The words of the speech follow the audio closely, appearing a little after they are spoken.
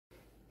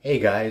Hey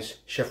guys,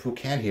 Chef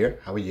Rukan here.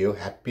 How are you?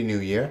 Happy New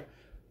Year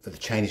for the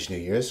Chinese New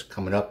Year's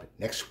coming up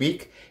next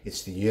week.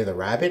 It's the Year of the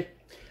Rabbit.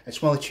 I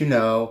just want to let you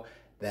know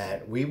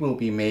that we will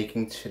be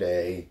making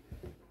today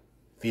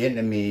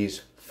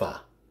Vietnamese pho.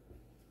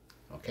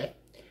 Okay?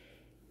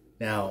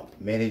 Now,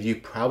 many of you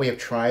probably have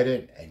tried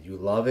it and you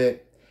love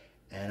it,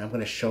 and I'm going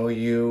to show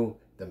you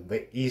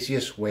the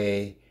easiest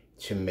way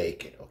to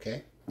make it.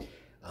 Okay?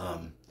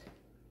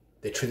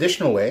 The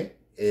traditional way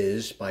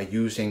is by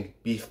using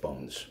beef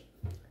bones.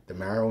 The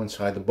marrow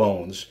inside the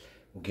bones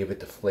will give it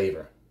the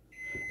flavor.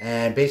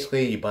 And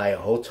basically you buy a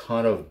whole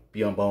ton of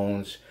beef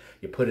bones,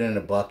 you put it in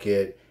a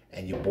bucket,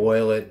 and you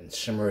boil it and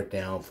simmer it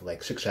down for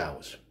like 6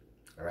 hours.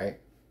 Alright?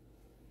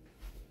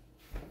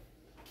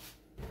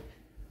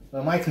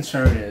 Well, my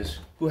concern is,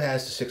 who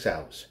has the 6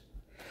 hours?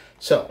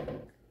 So,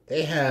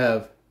 they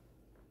have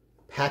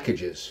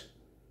packages,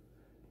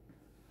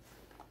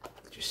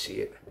 did you see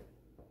it,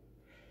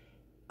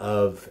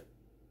 of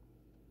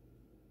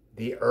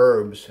the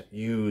herbs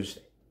used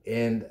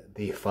in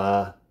the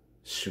pho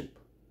soup.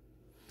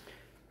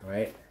 All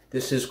right,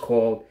 this is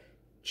called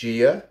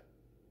Gia,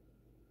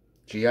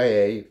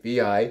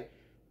 G-I-A-V-I-P-H-O,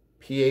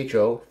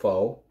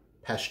 Pho,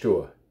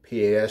 Pasteur,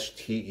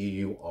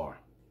 P-A-S-T-E-U-R.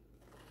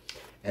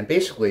 And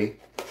basically,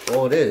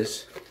 all it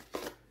is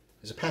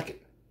a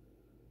packet.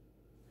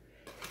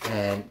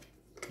 And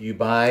you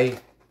buy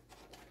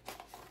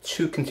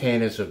 2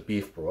 containers of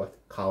beef broth,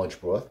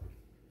 college broth,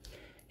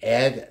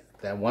 add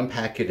that 1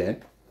 packet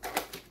in.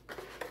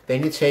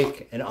 Then you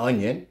take an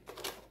onion,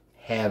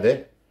 halve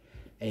it,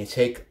 and you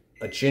take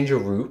a ginger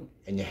root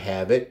and you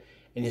halve it,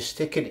 and you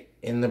stick it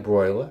in the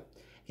broiler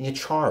and you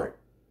char it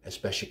as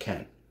best you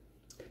can.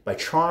 By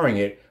charring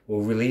it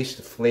will release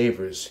the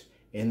flavors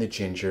in the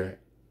ginger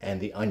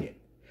and the onion.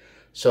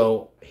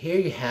 So here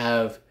you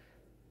have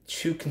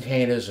 2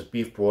 containers of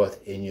beef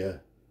broth in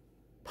your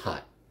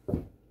pot.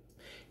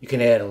 You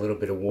can add a little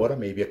bit of water,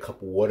 maybe a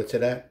cup of water to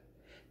that.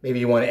 Maybe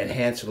you want to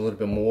enhance it a little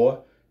bit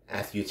more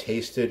after you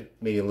taste it,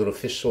 maybe a little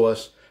fish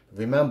sauce. But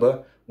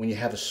remember, when you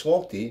have a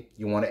salty,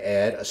 you want to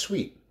add a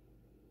sweet.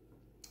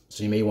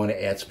 So you may want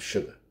to add some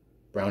sugar,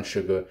 brown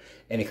sugar,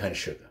 any kind of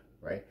sugar,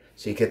 right?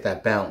 So you get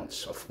that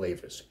balance of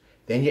flavors.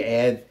 Then you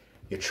add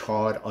your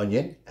charred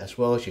onion as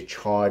well as your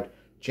charred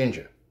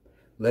ginger.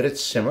 Let it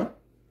simmer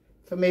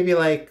for maybe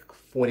like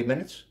 40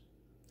 minutes.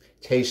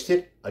 Taste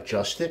it,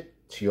 adjust it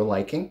to your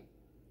liking,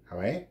 all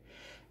right?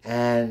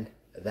 And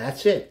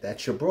that's it,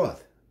 that's your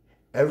broth.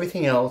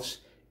 Everything else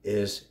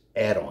is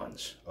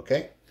add-ons,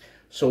 okay?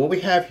 So what we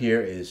have here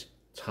is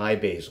Thai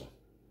basil.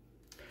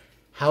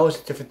 How is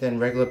it different than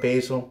regular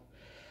basil?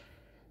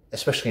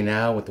 Especially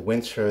now with the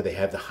winter, they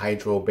have the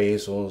hydro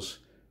basils.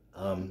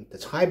 The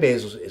Thai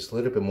basil is a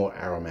little bit more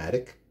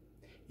aromatic.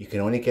 You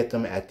can only get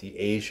them at the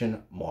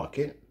Asian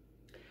market.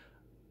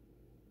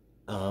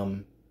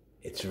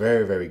 It's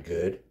very, very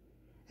good.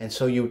 And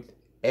so you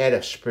add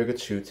a sprig or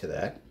 2 to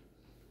that.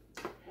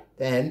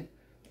 Then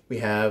we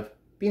have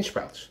bean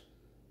sprouts.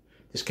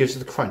 This gives it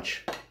the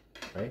crunch,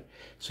 right?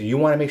 So you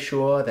want to make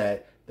sure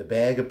that the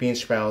bag of bean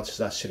sprouts is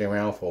not sitting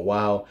around for a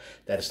while,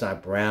 that it's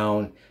not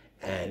brown,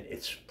 and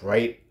it's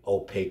bright,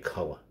 opaque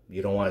color.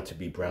 You don't want it to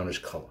be brownish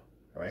color,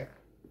 all right?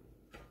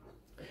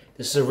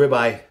 This is a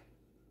ribeye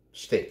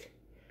steak.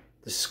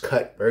 This is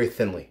cut very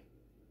thinly,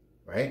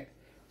 right?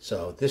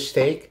 So this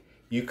steak,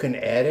 you can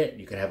add it,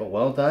 you can have it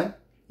well done,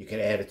 you can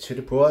add it to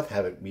the broth,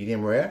 have it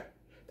medium rare.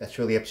 That's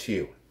really up to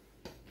you.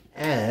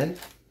 And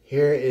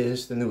here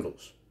is the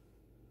noodles.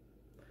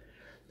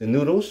 The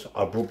noodles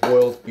are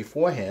boiled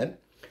beforehand.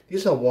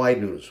 These are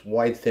wide noodles,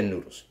 wide thin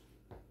noodles.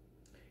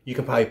 You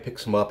can probably pick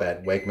some up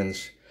at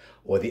Wegmans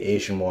or the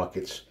Asian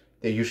markets.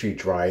 They're usually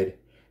dried.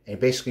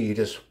 And basically you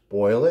just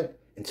boil it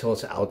until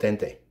it's al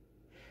dente.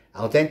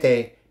 Al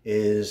dente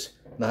is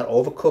not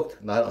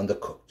overcooked, not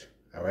undercooked.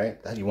 All right?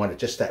 You want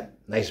just that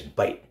nice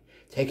bite.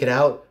 Take it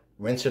out,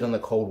 rinse it in the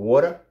cold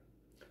water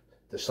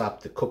to stop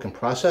the cooking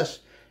process,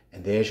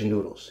 and there's your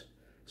noodles.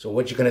 So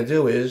what you're going to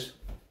do is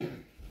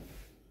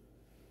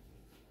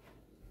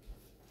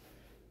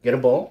get a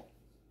bowl,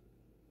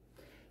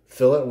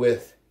 fill it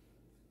with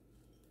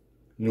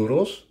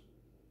noodles,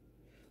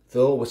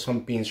 fill it with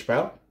some bean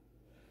sprout,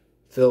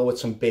 fill it with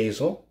some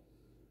basil.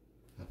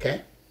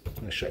 Okay,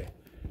 let me show you.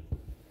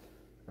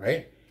 All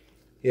right,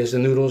 here's the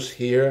noodles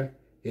here,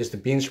 here's the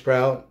bean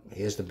sprout,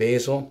 here's the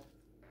basil.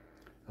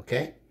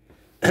 Okay,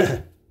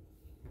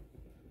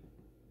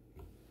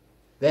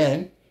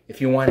 then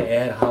if you want to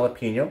add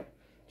jalapeno,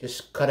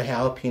 just cut a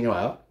jalapeno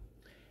out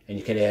and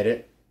you can add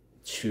it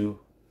to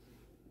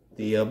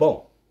the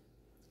bowl.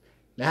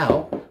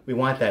 Now we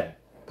want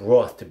that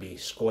broth to be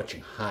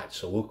scorching hot,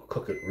 so we'll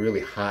cook it really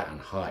hot on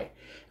high.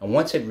 And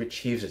once it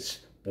achieves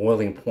its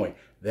boiling point,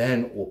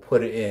 then we'll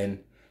put it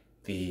in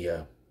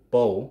the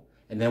bowl,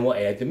 and then we'll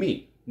add the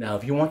meat. Now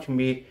if you want your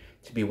meat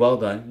to be well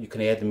done, you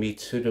can add the meat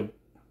to the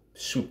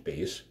soup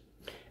base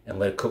and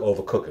let it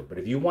overcook it. But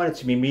if you want it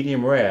to be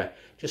medium rare,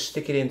 just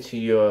stick it into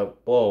your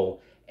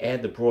bowl,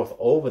 add the broth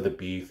over the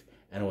beef,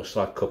 and it will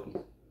start cooking.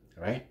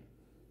 All right?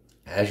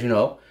 As you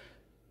know,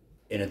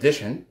 in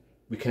addition,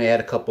 we can add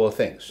a couple of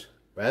things,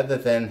 rather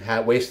than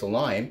waste the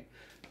lime,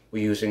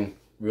 we're using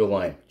real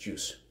lime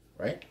juice,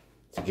 right?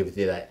 To give it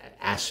that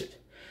acid.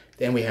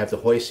 Then we have the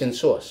hoisin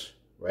sauce,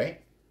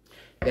 right?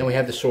 Then we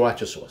have the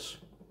sriracha sauce.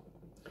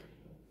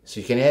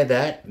 So you can add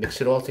that, mix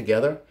it all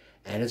together,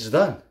 and it's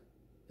done.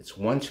 It's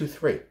 1, 2,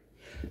 3.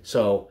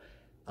 So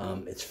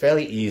it's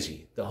fairly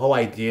easy. The whole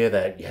idea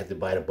that you have to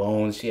buy the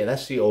bones, yeah,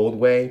 that's the old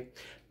way.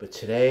 But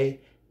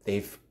today,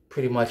 they've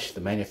pretty much,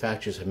 the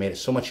manufacturers have made it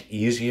so much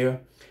easier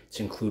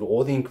to include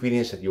all the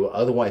ingredients that you would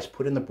otherwise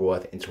put in the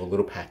broth into a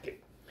little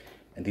packet.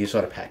 And these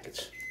are the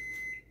packets.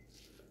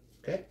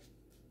 Okay?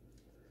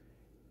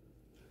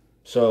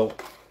 So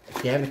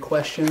if you have any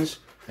questions,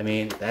 I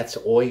mean, that's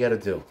all you got to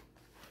do.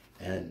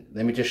 And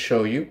let me just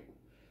show you,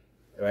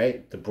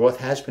 right? The broth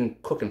has been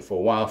cooking for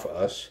a while for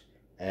us.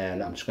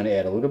 And I'm just going to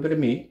add a little bit of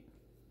meat.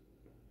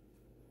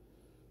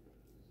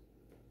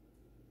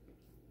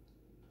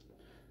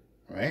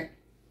 All right?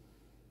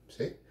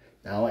 See?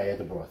 Now I add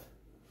the broth.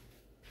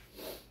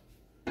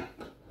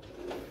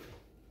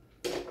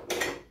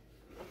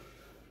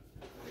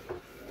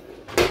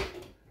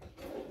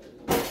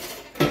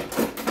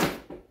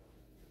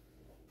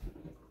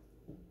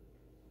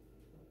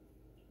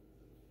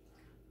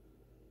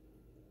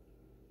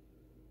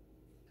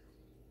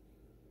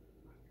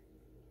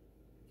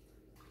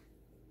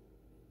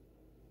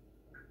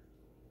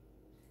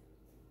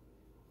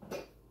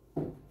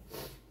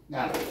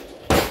 Now,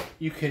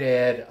 you could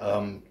add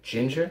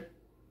ginger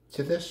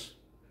to this,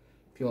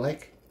 if you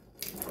like.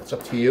 It's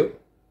up to you.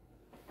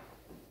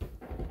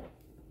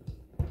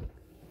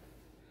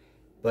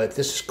 But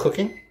this is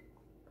cooking.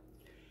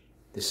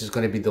 This is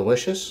going to be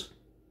delicious,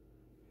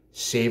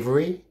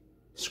 savory,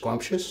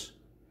 scrumptious,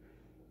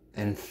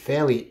 and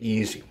fairly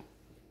easy.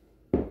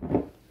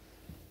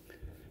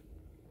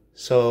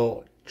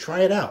 So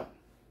try it out.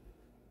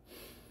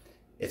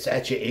 It's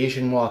at your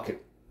Asian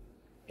market.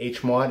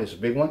 H Mart is a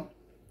big one.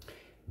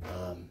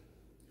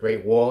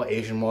 Great Wall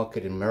Asian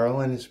Market in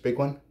Maryland is a big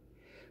one.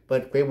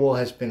 But Great Wall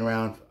has been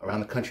around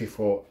the country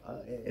for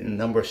in a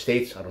number of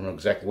states. I don't know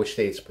exactly which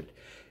states, but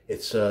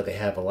it's they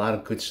have a lot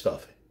of good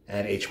stuff.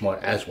 And H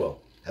Mart as well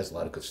has a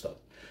lot of good stuff.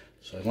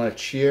 So I want to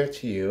cheer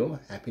to you.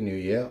 Happy New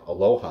Year.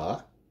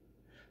 Aloha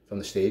from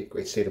the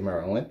great state of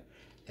Maryland.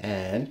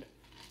 And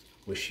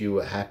wish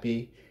you a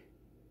happy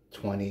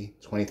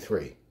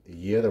 2023, the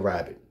year of the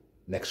rabbit,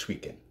 next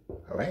weekend.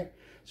 All right?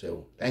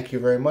 So thank you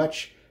very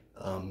much.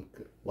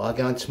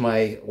 Log on to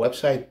my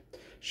website,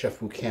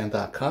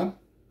 chefwucan.com.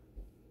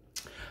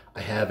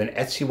 I have an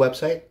Etsy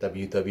website,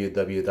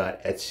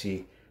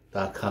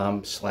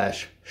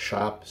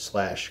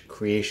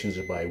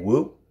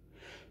 www.etsy.com/shop/creationsbywu,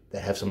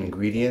 that have some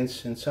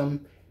ingredients and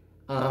some,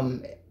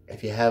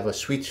 if you have a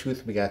sweet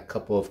tooth, we got a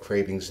couple of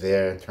cravings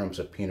there in terms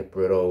of peanut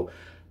brittle,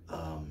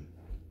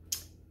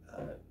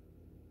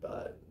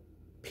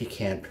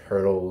 pecan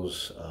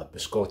hurdles,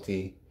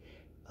 biscotti,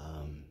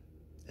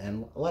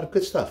 and a lot of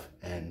good stuff,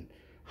 and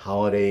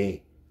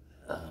holiday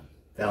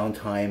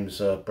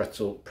Valentine's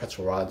pretzel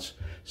rods.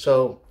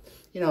 So,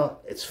 you know,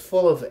 it's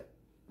full of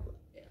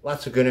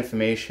lots of good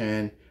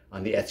information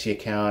on the Etsy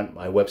account.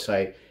 My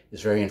website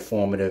is very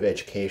informative,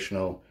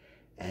 educational,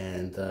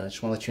 and I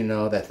just want to let you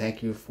know that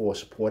thank you for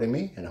supporting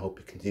me, and I hope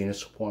you continue to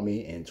support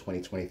me in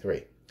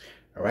 2023.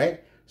 All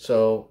right,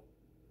 so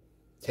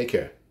take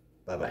care.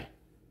 Bye-bye.